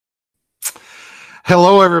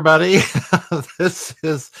Hello, everybody. This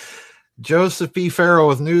is Joseph P. Farrow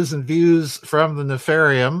with news and views from the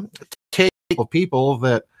Nefarium. People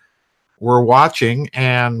that were watching,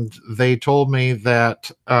 and they told me that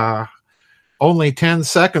only 10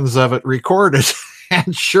 seconds of it recorded.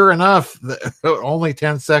 And sure enough, only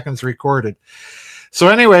 10 seconds recorded. So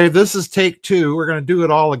anyway, this is take two. We're going to do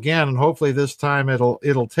it all again, and hopefully this time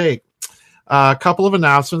it'll take. A couple of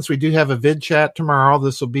announcements. We do have a vid chat tomorrow.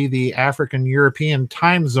 This will be the African European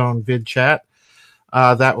time zone vid chat.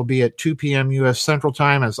 That will be at 2 p.m. U.S. Central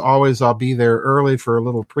Time. As always, I'll be there early for a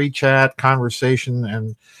little pre-chat, conversation,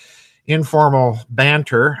 and informal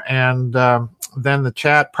banter. And then the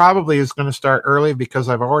chat probably is going to start early because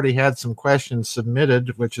I've already had some questions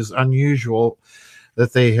submitted, which is unusual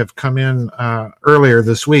that they have come in earlier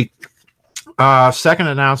this week. Second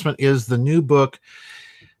announcement is the new book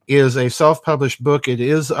is a self-published book. It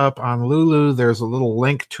is up on Lulu. There's a little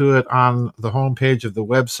link to it on the homepage of the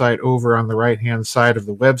website over on the right-hand side of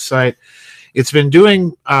the website. It's been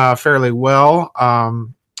doing fairly well.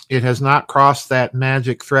 It has not crossed that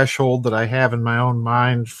magic threshold that I have in my own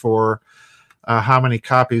mind for how many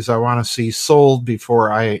copies I want to see sold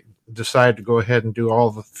before I decide to go ahead and do all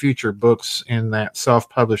the future books in that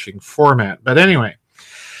self-publishing format. But anyway,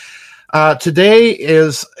 today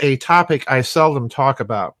is a topic I seldom talk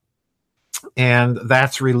about, and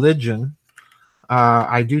that's religion.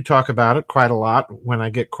 I do talk about it quite a lot when I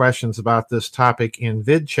get questions about this topic in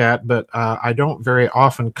VidChat, but I don't very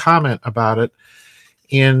often comment about it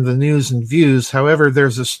in the news and views. However,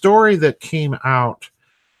 there's a story that came out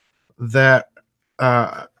that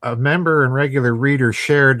a member and regular reader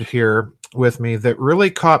shared here with me that really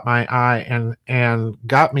caught my eye and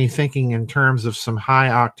got me thinking in terms of some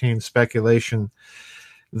high-octane speculation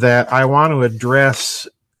that I want to address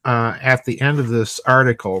at the end of this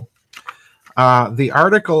article. The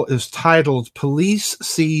article is titled, "Police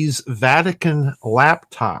Seize Vatican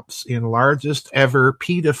Laptops in Largest Ever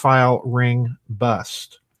Pedophile Ring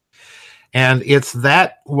Bust." And it's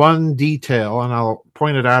that one detail, and I'll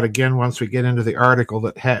point it out again once we get into the article,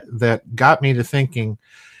 that got me to thinking,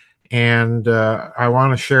 and I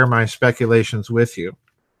want to share my speculations with you.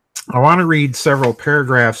 I want to read several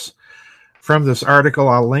paragraphs from this article.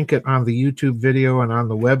 I'll link it on the YouTube video and on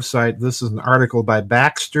the website. This is an article by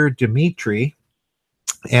Baxter Dimitri,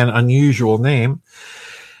 an unusual name.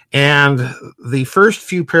 And the first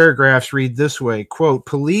few paragraphs read this way, quote,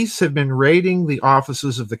 "Police have been raiding the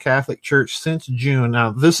offices of the Catholic Church since June." Now,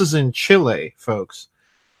 this is in Chile, folks.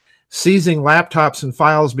 "Seizing laptops and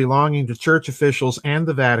files belonging to church officials and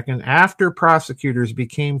the Vatican after prosecutors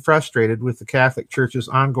became frustrated with the Catholic Church's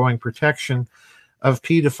ongoing protection of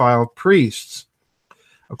pedophile priests.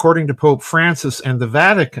 According to Pope Francis and the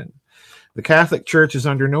Vatican, the Catholic Church is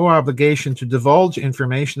under no obligation to divulge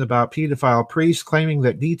information about pedophile priests, claiming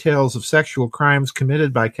that details of sexual crimes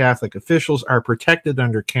committed by Catholic officials are protected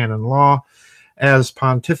under canon law as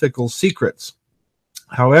pontifical secrets.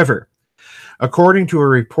 However, according to a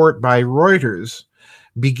report by Reuters,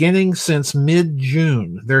 beginning since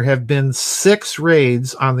mid-June, there have been 6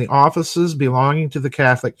 raids on the offices belonging to the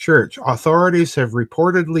Catholic Church. Authorities have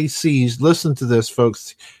reportedly seized," listen to this,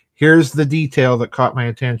 folks, here's the detail that caught my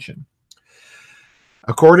attention.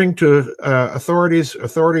 According to authorities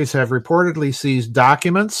have reportedly seized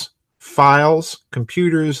documents, files,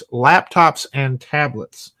 computers, laptops, and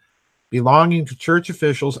tablets belonging to church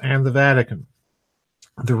officials and the Vatican.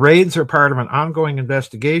 The raids are part of an ongoing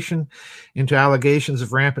investigation into allegations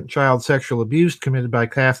of rampant child sexual abuse committed by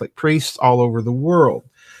Catholic priests all over the world.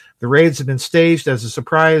 The raids have been staged as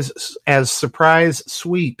surprise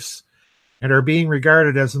sweeps and are being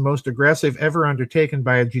regarded as the most aggressive ever undertaken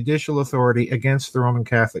by a judicial authority against the Roman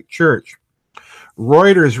Catholic Church.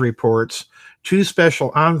 Reuters reports 2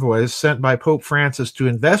 special envoys sent by Pope Francis to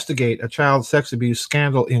investigate a child sex abuse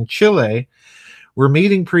scandal in Chile were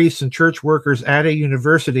meeting priests and church workers at a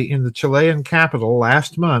university in the Chilean capital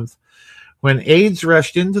last month when aides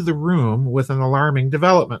rushed into the room with an alarming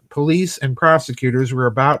development. Police and prosecutors were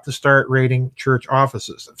about to start raiding church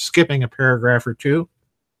offices. I'm skipping a paragraph or two.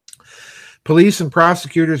 Police and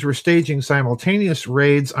prosecutors were staging simultaneous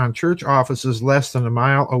raids on church offices less than a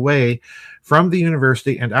mile away from the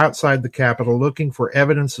university and outside the capital, looking for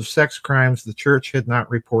evidence of sex crimes the church had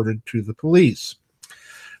not reported to the police.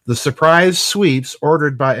 The surprise sweeps,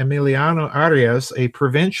 ordered by Emiliano Arias, a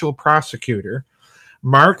provincial prosecutor,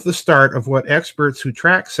 mark the start of what experts who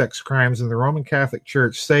track sex crimes in the Roman Catholic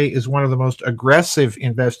Church say is one of the most aggressive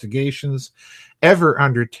investigations ever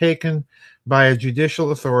undertaken by a judicial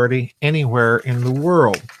authority anywhere in the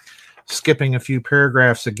world. Skipping a few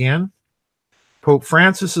paragraphs again. Pope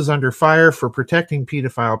Francis is under fire for protecting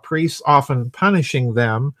pedophile priests, often punishing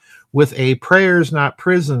them with a prayers not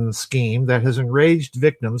prison scheme that has enraged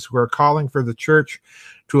victims who are calling for the church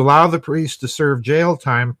to allow the priests to serve jail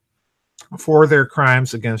time for their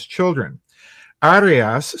crimes against children.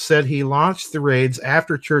 Arias said he launched the raids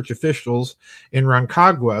after church officials in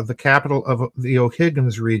Rancagua, the capital of the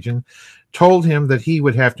O'Higgins region, told him that he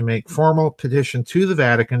would have to make formal petition to the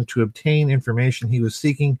Vatican to obtain information he was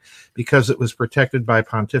seeking because it was protected by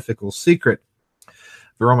pontifical secret.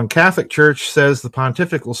 The Roman Catholic Church says the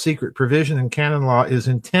pontifical secret provision in canon law is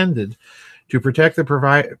intended to protect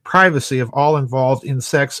the privacy of all involved in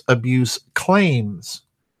sex abuse claims.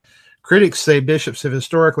 Critics say bishops have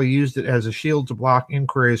historically used it as a shield to block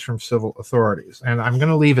inquiries from civil authorities. And I'm going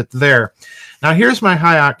to leave it there. Now, here's my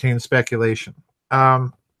high-octane speculation.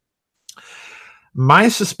 My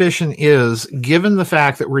suspicion is, given the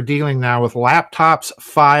fact that we're dealing now with laptops,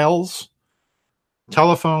 files,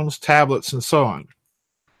 telephones, tablets, and so on,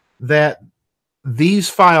 that these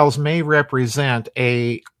files may represent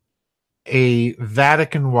a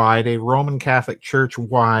Vatican-wide, a Roman Catholic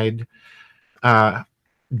Church-wide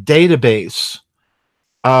database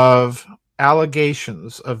of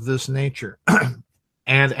allegations of this nature.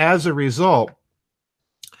 And as a result,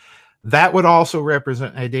 that would also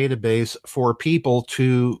represent a database for people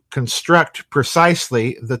to construct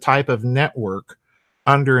precisely the type of network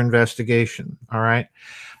under investigation. All right.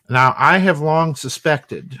 Now, I have long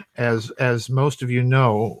suspected, as most of you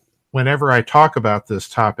know, whenever I talk about this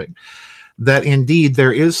topic, that indeed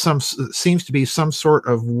there is seems to be some sort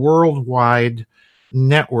of worldwide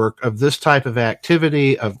network of this type of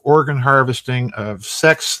activity, of organ harvesting, of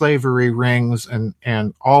sex slavery rings,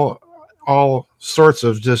 and all sorts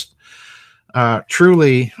of just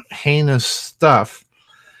truly heinous stuff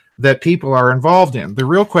that people are involved in. The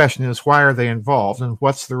real question is, why are they involved, and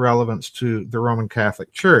what's the relevance to the Roman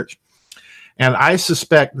Catholic Church? And I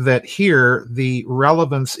suspect that here the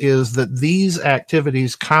relevance is that these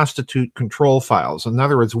activities constitute control files. In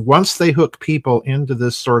other words, once they hook people into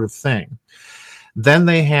this sort of thing, then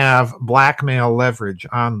they have blackmail leverage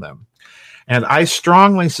on them. And I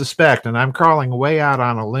strongly suspect, and I'm crawling way out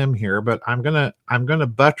on a limb here, but I'm gonna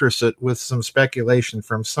buttress it with some speculation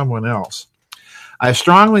from someone else. I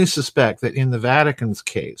strongly suspect that in the Vatican's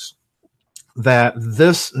case, that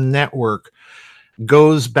this network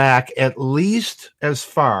goes back at least as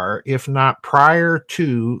far, if not prior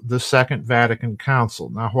to, the Second Vatican Council.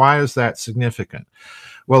 Now, why is that significant?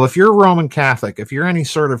 Well, if you're Roman Catholic, if you're any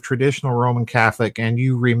sort of traditional Roman Catholic, and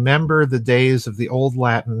you remember the days of the Old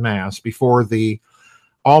Latin Mass before the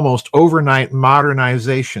almost overnight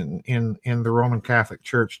modernization in the Roman Catholic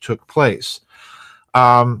Church took place,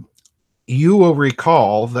 you will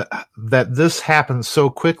recall that this happened so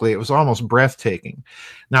quickly, it was almost breathtaking.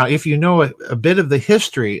 Now, if you know a bit of the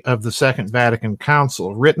history of the Second Vatican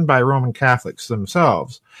Council, written by Roman Catholics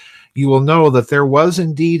themselves, you will know that there was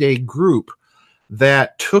indeed a group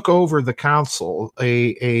that took over the council,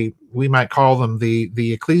 we might call them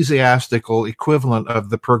the ecclesiastical equivalent of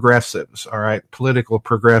the progressives, all right, political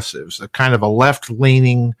progressives, a kind of a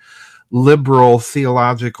left-leaning, liberal,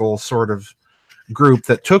 theological sort of group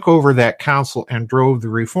that took over that council and drove the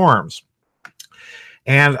reforms.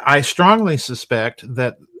 And I strongly suspect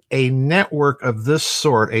that a network of this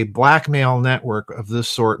sort, a blackmail network of this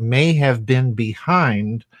sort, may have been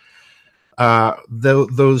behind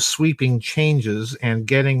those sweeping changes and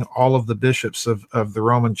getting all of the bishops of the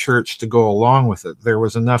Roman Church to go along with it. There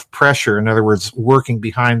was enough pressure, in other words, working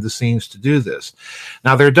behind the scenes to do this.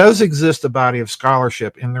 Now, there does exist a body of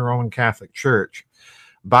scholarship in the Roman Catholic Church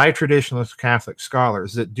by traditionalist Catholic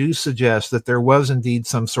scholars that do suggest that there was indeed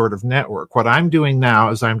some sort of network. What I'm doing now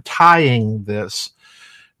is I'm tying this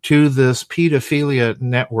to this pedophilia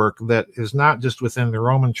network that is not just within the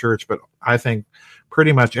Roman Church, but I think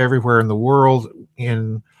pretty much everywhere in the world,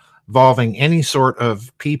 involving any sort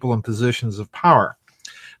of people in positions of power.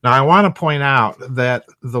 Now, I want to point out that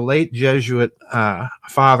the late Jesuit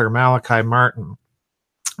Father Malachi Martin,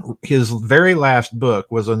 his very last book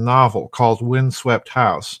was a novel called Windswept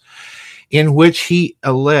House, in which he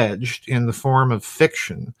alleged, in the form of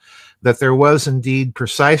fiction, that there was indeed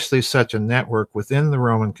precisely such a network within the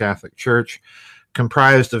Roman Catholic Church,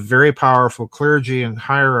 comprised of very powerful clergy and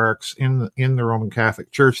hierarchs in the Roman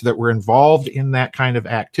Catholic Church that were involved in that kind of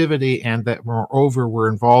activity, and that moreover were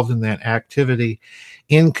involved in that activity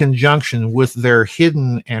in conjunction with their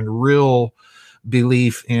hidden and real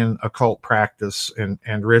belief in occult practice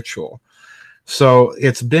and ritual. So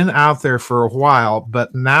it's been out there for a while,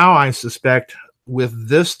 but now I suspect with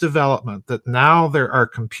this development that now there are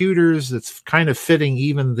computers that's kind of fitting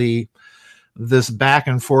even the this back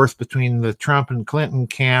and forth between the Trump and Clinton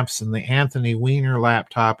camps and the Anthony Weiner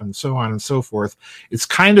laptop and so on and so forth. It's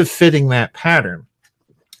kind of fitting that pattern.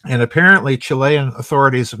 And apparently Chilean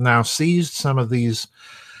authorities have now seized some of these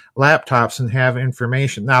laptops and have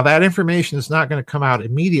information. Now, that information is not going to come out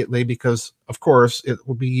immediately because, of course, it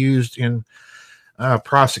will be used in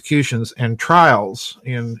prosecutions and trials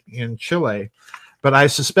in Chile. But I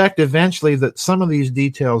suspect eventually that some of these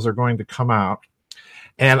details are going to come out.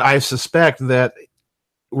 And I suspect that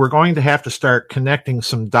we're going to have to start connecting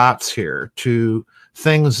some dots here to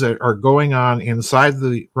things that are going on inside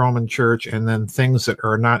the Roman Church and then things that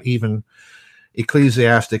are not even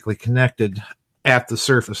ecclesiastically connected at the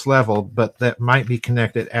surface level, but that might be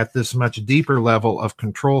connected at this much deeper level of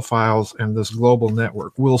control files and this global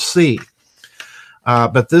network. We'll see.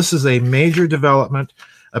 But this is a major development.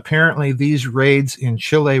 Apparently, these raids in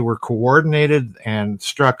Chile were coordinated and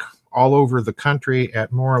struck all over the country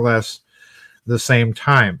at more or less the same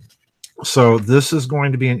time. So this is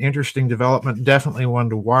going to be an interesting development, definitely one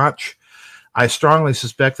to watch. I strongly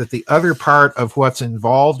suspect that the other part of what's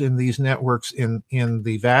involved in these networks in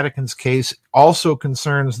the Vatican's case also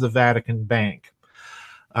concerns the Vatican Bank,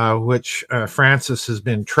 which Francis has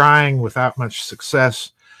been trying without much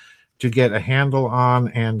success to get a handle on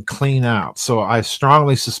and clean out. So I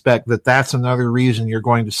strongly suspect that that's another reason you're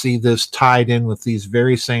going to see this tied in with these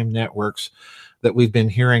very same networks that we've been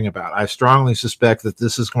hearing about. I strongly suspect that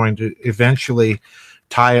this is going to eventually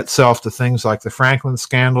tie itself to things like the Franklin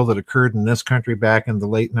scandal that occurred in this country back in the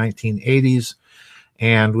late 1980s,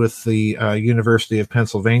 and with the University of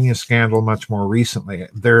Pennsylvania scandal much more recently.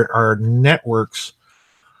 There are networks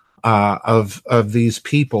of these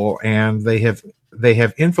people, and they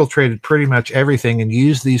have infiltrated pretty much everything and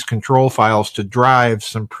used these control files to drive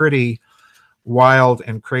some pretty wild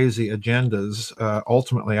and crazy agendas.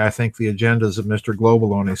 Ultimately, I think the agendas of Mr.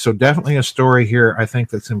 Globaloney. So definitely a story here, I think,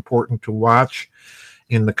 that's important to watch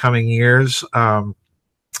in the coming years.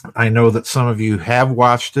 I know that some of you have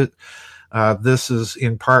watched it. This is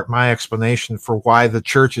in part my explanation for why the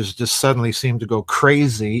churches just suddenly seemed to go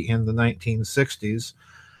crazy in the 1960s.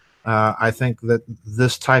 I think that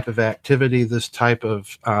this type of activity, this type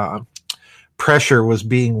of pressure was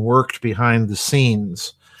being worked behind the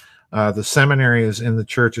scenes. The seminaries in the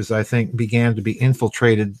churches, I think, began to be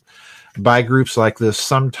infiltrated by groups like this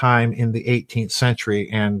sometime in the 18th century,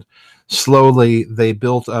 and slowly they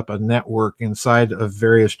built up a network inside of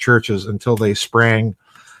various churches until they sprang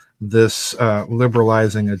this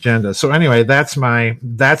liberalizing agenda. So anyway, that's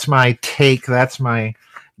my take. That's my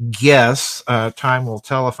guess. Time will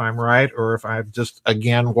tell if I'm right or if I've just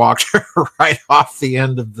again walked right off the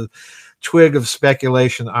end of the twig of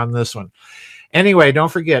speculation on this one. Anyway,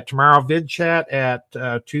 don't forget, tomorrow vid chat at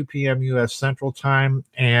 2 p.m. U.S. Central Time,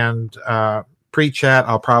 and pre-chat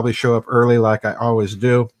I'll probably show up early like I always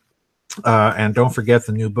do. And don't forget,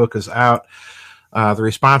 the new book is out. The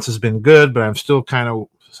response has been good, but I'm still kind of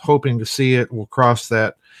hoping to see it will cross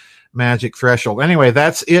that magic threshold. Anyway,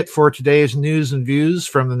 that's it for today's news and views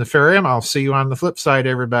from the Nefarium. I'll see you on the flip side,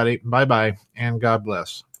 everybody. Bye-bye, and God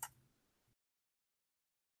bless.